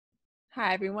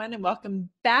Hi, everyone, and welcome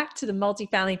back to the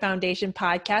Multifamily Foundation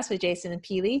podcast with Jason and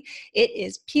Pili. It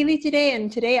is Pili today, and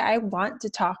today I want to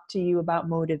talk to you about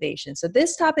motivation. So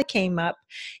this topic came up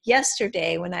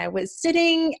yesterday when I was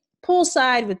sitting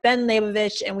poolside with Ben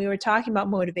Leibovich, and we were talking about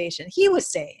motivation. He was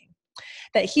saying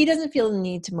that he doesn't feel the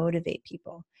need to motivate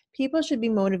people. People should be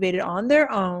motivated on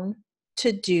their own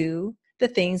to do the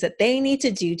things that they need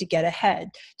to do to get ahead,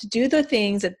 to do the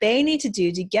things that they need to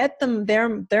do to get them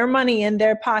their money in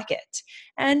their pocket.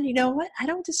 And you know what? I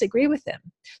don't disagree with him.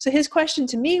 So his question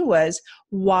to me was,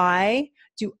 why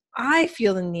do I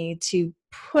feel the need to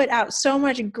put out so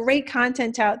much great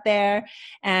content out there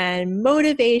and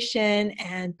motivation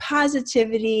and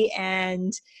positivity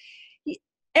and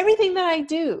everything that I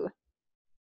do?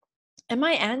 And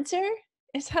my answer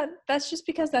is that's just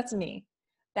because that's me.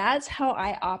 That's how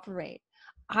I operate.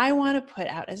 I want to put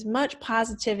out as much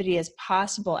positivity as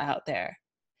possible out there.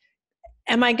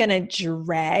 Am I going to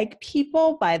drag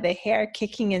people by the hair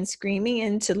kicking and screaming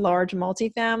into large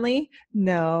multifamily?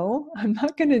 No, I'm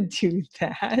not going to do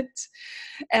that.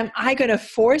 Am I going to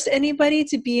force anybody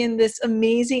to be in this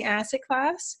amazing asset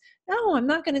class? No, I'm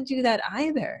not going to do that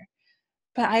either.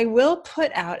 But I will put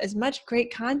out as much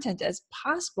great content as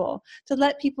possible to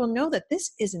let people know that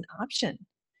this is an option.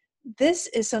 This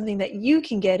is something that you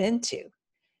can get into.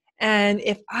 And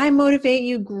if I motivate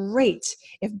you, great.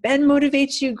 If Ben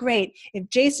motivates you, great. If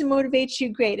Jason motivates you,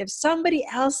 great. If somebody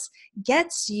else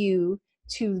gets you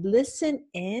to listen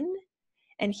in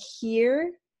and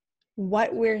hear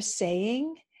what we're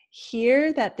saying,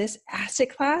 hear that this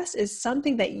asset class is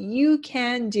something that you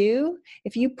can do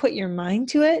if you put your mind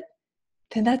to it,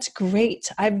 then that's great.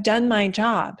 I've done my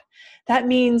job. That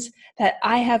means that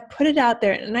I have put it out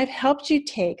there and I've helped you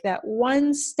take that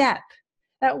one step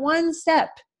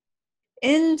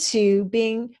into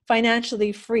being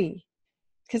financially free.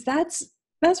 Because that's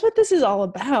what this is all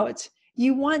about.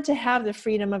 You want to have the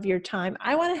freedom of your time.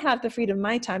 I want to have the freedom of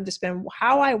my time to spend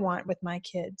how I want with my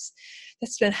kids, to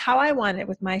spend how I want it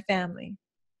with my family.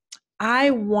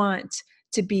 I want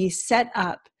to be set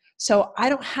up so I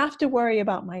don't have to worry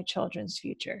about my children's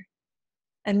future.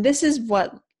 And this is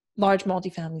what large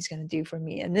multifamily is going to do for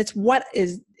me. And it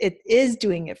is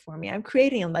doing it for me. I'm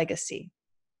creating a legacy.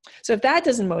 So if that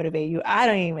doesn't motivate you, I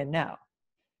don't even know.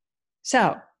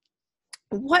 So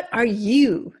what are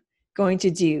you going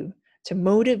to do to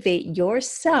motivate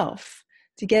yourself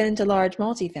to get into large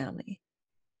multifamily?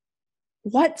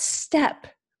 What step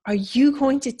are you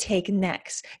going to take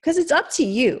next? Because it's up to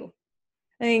you.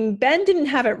 I mean, Ben didn't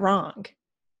have it wrong.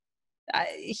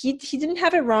 He didn't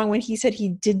have it wrong when he said he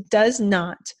does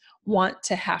not want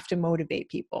to have to motivate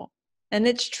people. And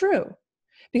it's true.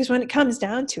 Because when it comes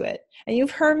down to it, and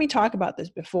you've heard me talk about this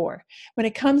before, when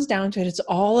it comes down to it, it's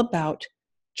all about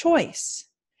choice.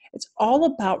 It's all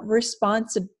about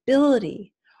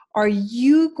responsibility. Are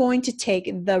you going to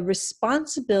take the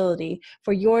responsibility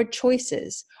for your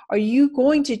choices? Are you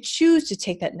going to choose to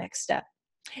take that next step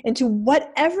into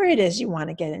whatever it is you want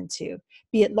to get into?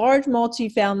 Be it large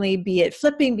multifamily, be it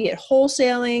flipping, be it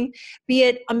wholesaling, be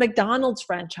it a McDonald's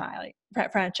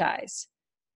franchise.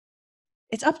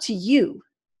 It's up to you.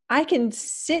 I can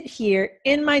sit here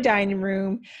in my dining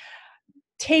room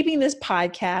taping this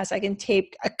podcast. I can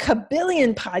tape a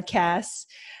kabillion podcasts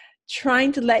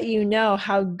trying to let you know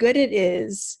how good it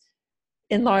is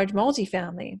in large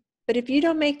multifamily. But if you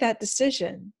don't make that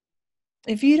decision,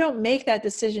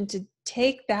 to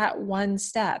take that one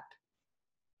step,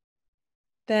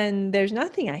 then there's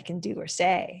nothing I can do or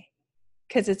say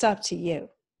because it's up to you.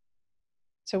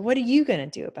 So what are you going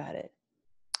to do about it?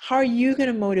 How are you going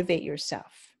to motivate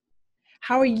yourself?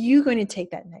 How are you going to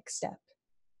take that next step?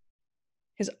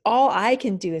 Because all I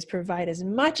can do is provide as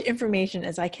much information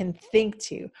as I can think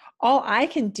to. All I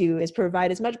can do is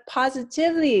provide as much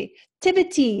positivity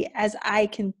as I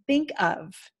can think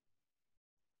of.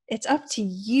 It's up to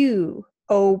you,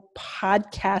 oh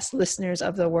podcast listeners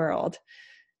of the world,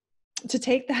 to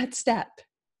take that step.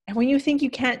 And when you think you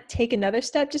can't take another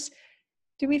step, just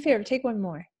do me a favor, take one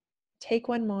more. Take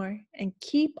one more and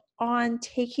keep on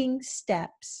taking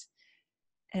steps.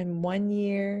 And 1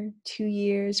 year, 2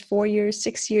 years, 4 years,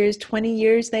 6 years, 20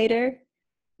 years later,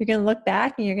 you're going to look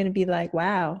back and you're going to be like,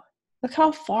 wow, look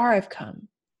how far I've come.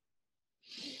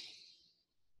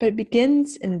 But it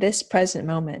begins in this present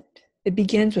moment. It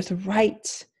begins with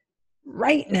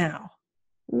right now.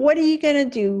 What are you going to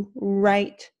do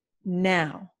right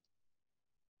now?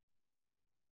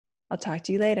 I'll talk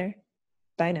to you later.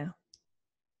 Bye now.